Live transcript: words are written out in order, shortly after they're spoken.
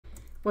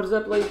What is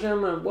up, ladies and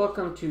gentlemen?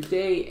 Welcome to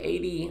day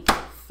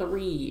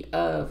 83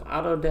 of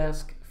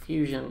Autodesk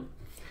Fusion.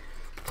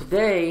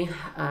 Today,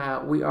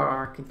 we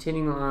are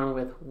continuing on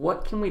with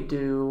what can we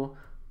do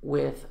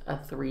with a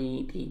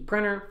 3D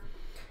printer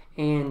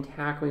and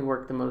how can we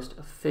work the most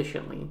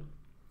efficiently.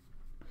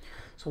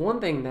 So one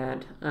thing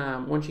that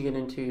once you get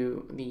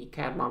into the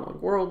CAD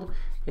modeling world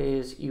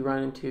is you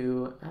run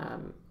into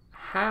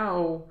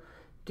how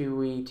do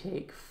we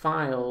take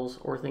files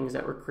or things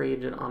that were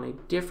created on a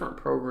different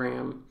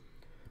program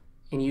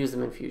and use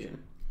them in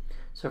Fusion.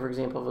 So for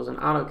example, if it was an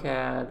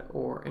AutoCAD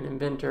or an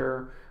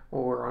Inventor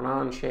or an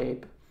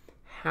Onshape,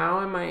 how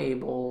am I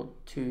able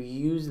to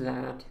use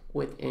that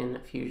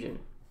within Fusion?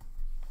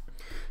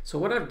 So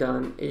what I've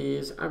done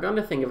is I've gone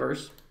to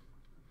Thingiverse,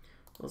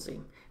 let's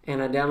see,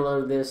 and I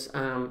downloaded this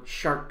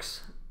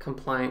Sharks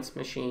compliance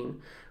machine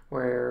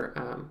where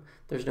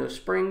there's no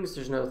springs,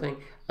 there's no thing,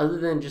 other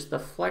than just the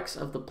flex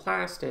of the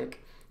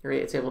plastic,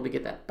 it's able to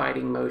get that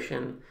biting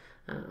motion,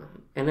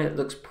 and it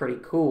looks pretty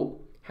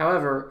cool.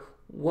 However,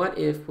 what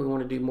if we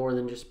want to do more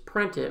than just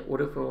print it? What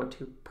if we want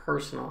to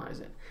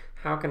personalize it?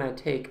 How can I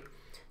take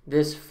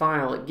this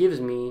file it gives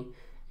me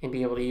and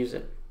be able to use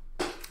it?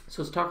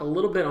 So let's talk a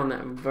little bit on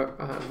that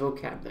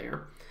vocab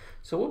there.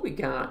 So what we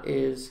got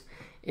is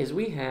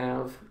we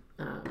have,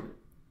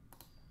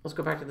 let's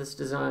go back to this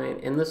design,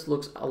 and this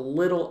looks a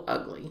little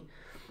ugly.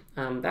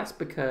 That's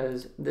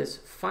because this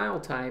file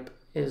type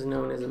is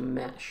known as a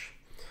mesh.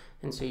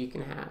 And so you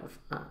can have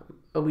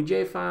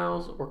OBJ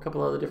files or a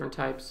couple other different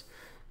types.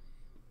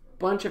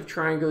 Bunch of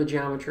triangular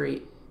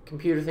geometry.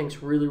 Computer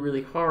thinks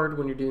really hard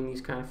when you're doing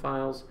these kind of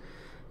files.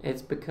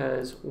 It's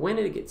because when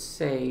it gets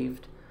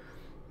saved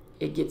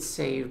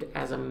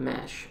as a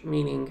mesh,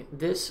 meaning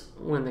this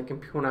when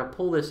I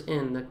pull this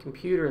in, the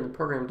computer and the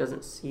program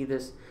doesn't see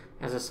this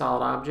as a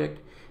solid object.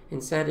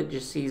 Instead, it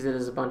just sees it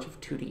as a bunch of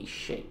 2D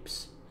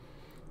shapes,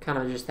 kind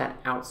of just that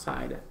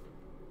outside.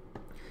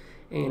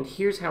 And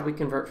here's how we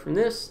convert from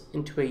this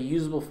into a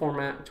usable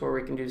format to where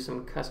we can do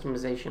some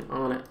customization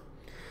on it.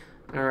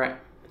 All right.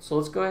 So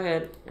let's go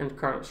ahead and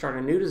start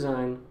a new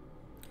design,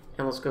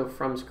 and let's go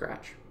from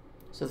scratch.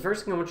 So the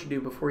first thing I want you to do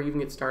before you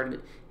even get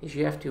started is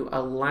you have to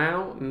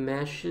allow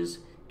meshes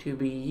to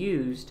be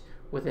used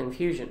within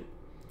Fusion.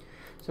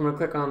 So I'm going to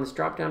click on this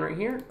drop down right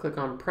here, click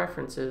on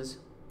Preferences,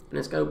 and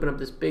it's going to open up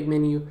this big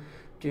menu.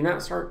 Do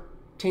not start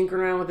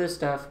tinkering around with this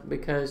stuff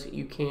because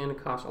you can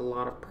cause a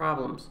lot of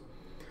problems.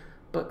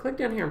 But click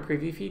down here on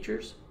Preview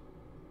Features,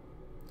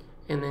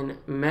 and then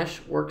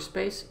Mesh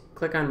Workspace,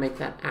 click on Make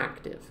that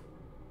active.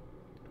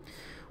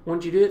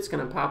 Once you do it, it's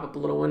going to pop up a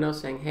little window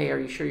saying, hey, are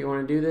you sure you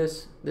want to do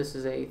this? This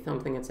is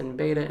something that's in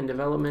beta and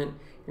development.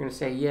 You're going to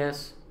say,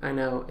 yes, I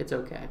know, it's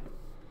okay.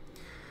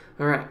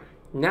 All right,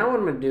 now what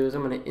I'm going to do is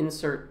I'm going to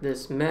insert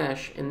this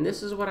mesh, and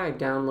this is what I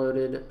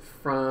downloaded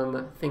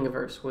from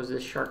Thingiverse, was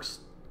this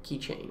Sharks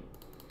keychain.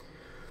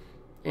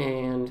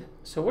 And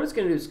so what it's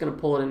going to do is it's going to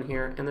pull it in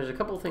here, and there's a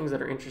couple of things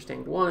that are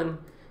interesting. One,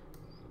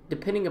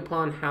 depending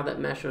upon how that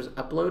mesh was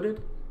uploaded,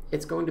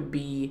 it's going to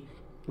be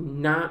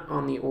not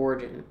on the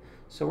origin.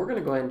 So we're going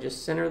to go ahead and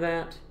just center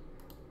that,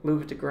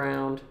 move it to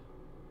ground,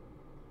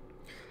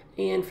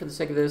 and for the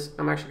sake of this,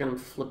 I'm actually going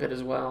to flip it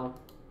as well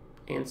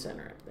and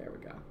center it. There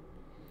we go.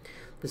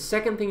 The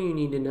second thing you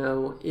need to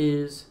know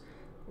is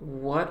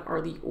what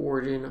are the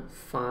origin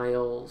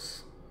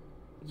files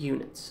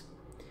units?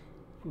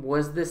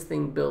 Was this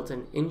thing built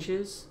in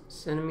inches,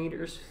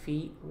 centimeters,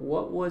 feet?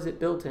 What was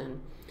it built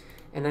in?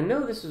 And I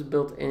know this was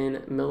built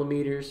in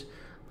millimeters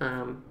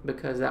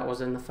because that was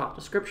in the file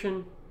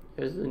description.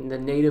 The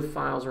native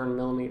files are in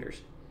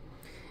millimeters.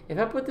 If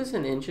I put this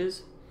in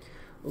inches,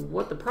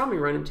 what the problem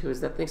you run into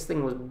is that this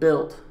thing was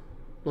built,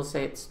 let's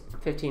say it's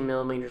 15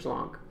 millimeters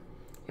long.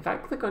 If I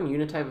click on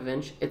unit type of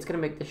inch, it's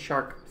going to make the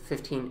shark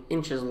 15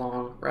 inches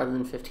long rather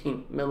than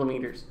 15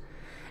 millimeters.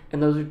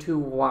 And those are two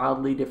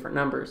wildly different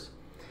numbers.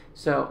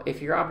 So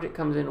if your object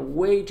comes in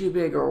way too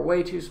big or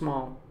way too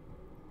small,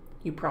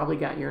 you probably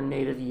got your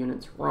native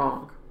units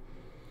wrong.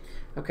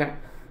 Okay,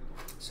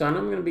 so I'm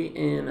going to be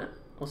in,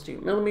 let's do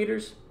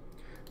millimeters.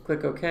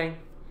 Click OK.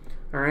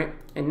 All right,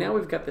 and now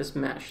we've got this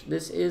mesh.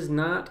 This is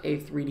not a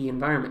 3D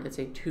environment, it's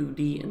a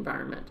 2D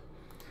environment.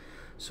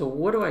 So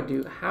what do I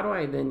do? How do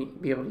I then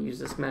be able to use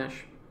this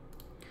mesh?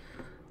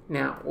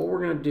 Now, what we're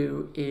going to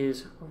do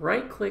is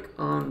right-click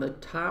on the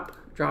top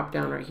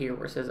drop-down right here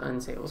where it says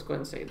Unsave. Let's go ahead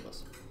and save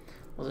this.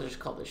 Let's just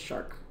call this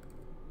Shark.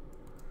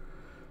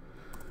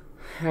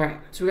 All right,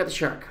 so we got the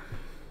Shark.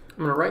 I'm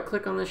going to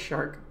right-click on this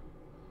Shark.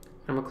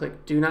 I'm going to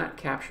click Do Not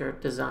Capture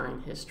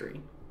Design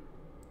History.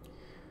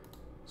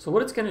 So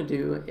what it's going to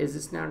do is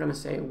it's now going to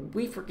say,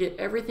 we forget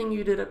everything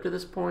you did up to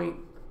this point.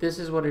 This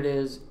is what it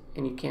is,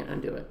 and you can't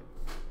undo it.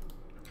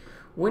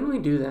 When we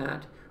do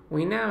that,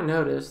 we now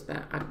notice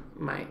that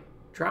my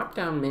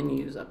drop-down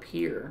menus up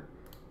here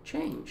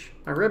change.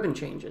 My ribbon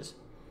changes.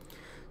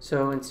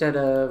 So instead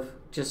of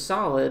just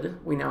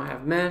solid, we now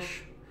have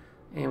mesh,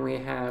 and we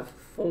have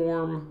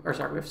form, or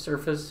sorry, we have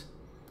surface.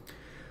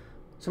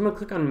 So I'm going to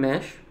click on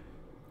mesh,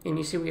 and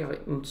you see we have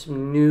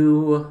some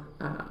new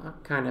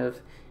kind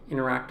of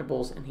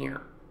interactables in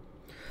here.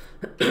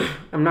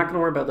 I'm not going to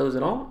worry about those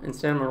at all.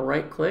 Instead, I'm going to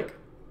right click.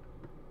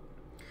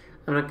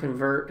 I'm going to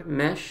convert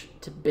mesh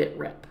to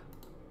bitrep.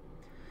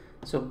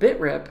 So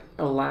bitrep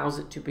allows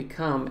it to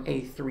become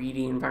a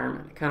 3D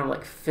environment. It kind of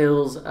like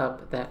fills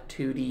up that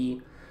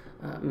 2D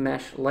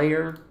mesh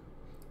layer.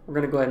 We're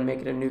going to go ahead and make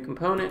it a new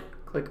component.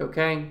 Click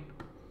OK.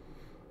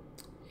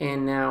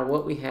 And now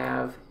what we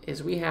have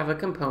is we have a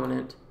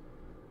component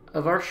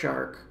of our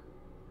shark.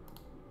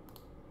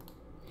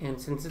 And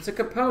since it's a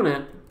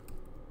component,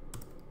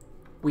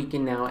 we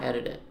can now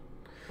edit it.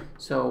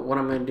 So what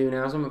I'm going to do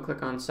now is I'm going to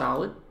click on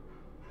Solid,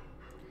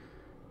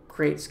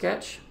 Create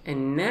Sketch,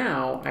 and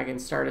now I can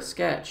start a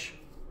sketch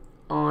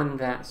on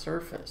that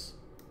surface.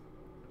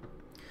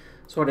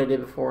 So what I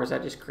did before is I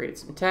just created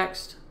some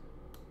text.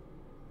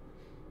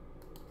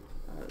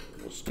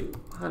 We'll just do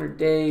 100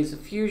 days of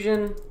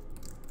Fusion.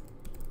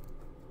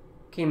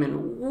 Came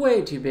in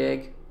way too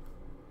big.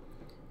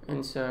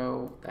 And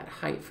so that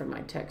height for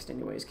my text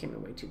anyways came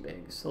in way too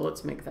big. So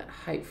let's make that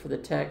height for the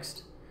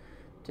text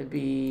to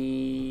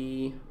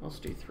be, let's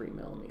do 3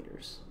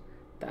 millimeters.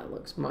 That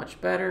looks much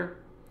better.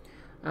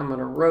 I'm going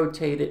to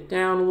rotate it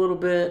down a little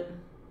bit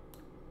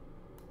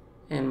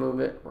and move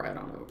it right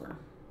on over.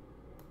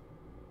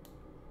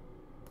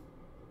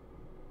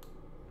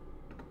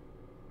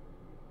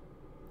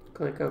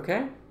 Click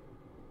OK.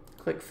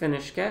 Click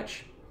Finish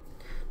Sketch.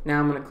 Now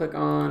I'm going to click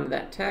on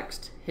that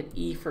text, hit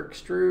E for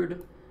extrude.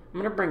 I'm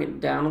going to bring it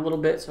down a little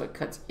bit so it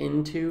cuts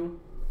into.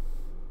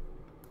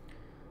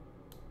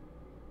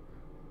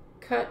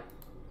 Cut.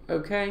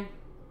 OK.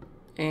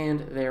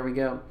 And there we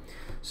go.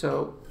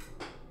 So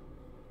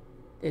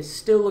it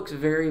still looks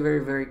very,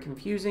 very, very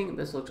confusing.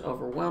 This looks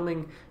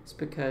overwhelming. It's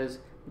because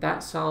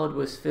that solid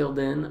was filled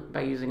in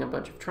by using a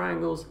bunch of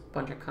triangles, a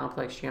bunch of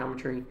complex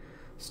geometry,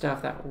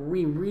 stuff that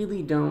we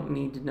really don't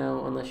need to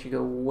know unless you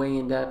go way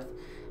in depth.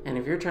 And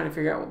if you're trying to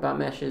figure out about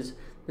meshes,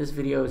 this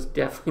video is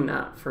definitely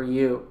not for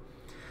you.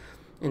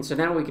 And so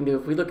now we can do,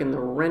 if we look in the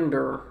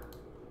render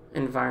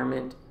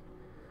environment,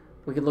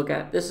 we can look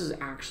at, this is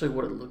actually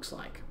what it looks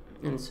like.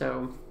 And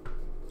so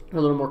we're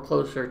a little more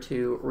closer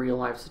to real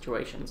life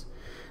situations.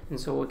 And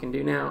so what we can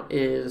do now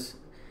is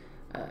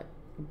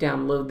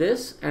download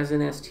this as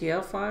an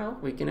STL file.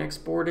 We can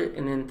export it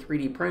and then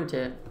 3D print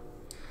it.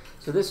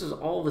 So this is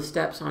all the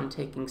steps on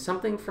taking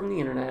something from the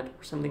internet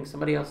or something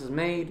somebody else has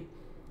made,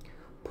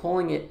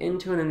 pulling it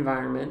into an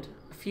environment,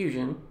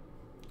 Fusion,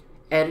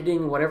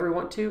 editing whatever we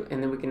want to,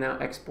 and then we can now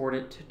export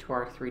it to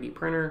our 3D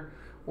printer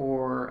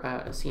or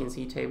a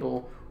CNC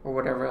table or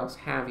whatever else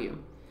have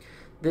you.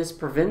 This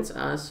prevents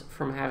us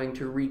from having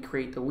to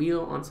recreate the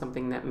wheel on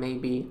something that may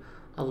be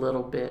a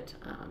little bit,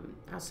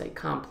 I'll say,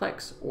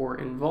 complex or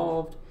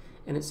involved,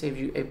 and it saves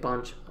you a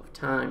bunch of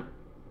time.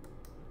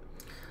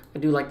 I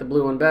do like the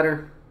blue one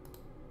better.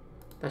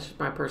 That's just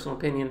my personal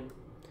opinion.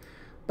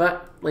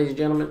 But, ladies and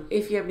gentlemen,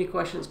 if you have any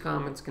questions,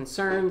 comments,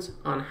 concerns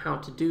on how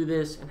to do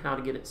this and how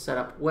to get it set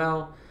up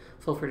well,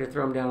 feel free to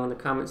throw them down in the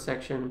comment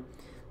section.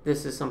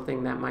 This is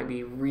something that might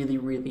be really,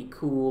 really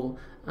cool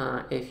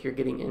if you're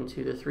getting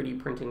into the 3D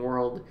printing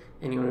world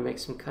and you want to make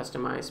some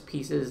customized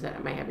pieces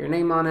that may have your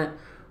name on it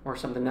or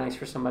something nice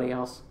for somebody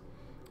else.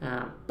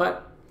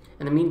 But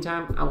in the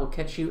meantime, I will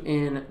catch you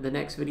in the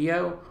next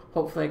video.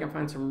 Hopefully I can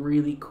find some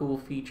really cool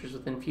features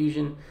within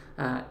Fusion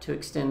to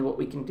extend what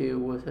we can do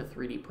with a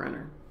 3D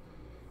printer.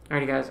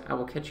 Alrighty guys, I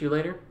will catch you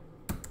later.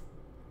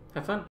 Have fun.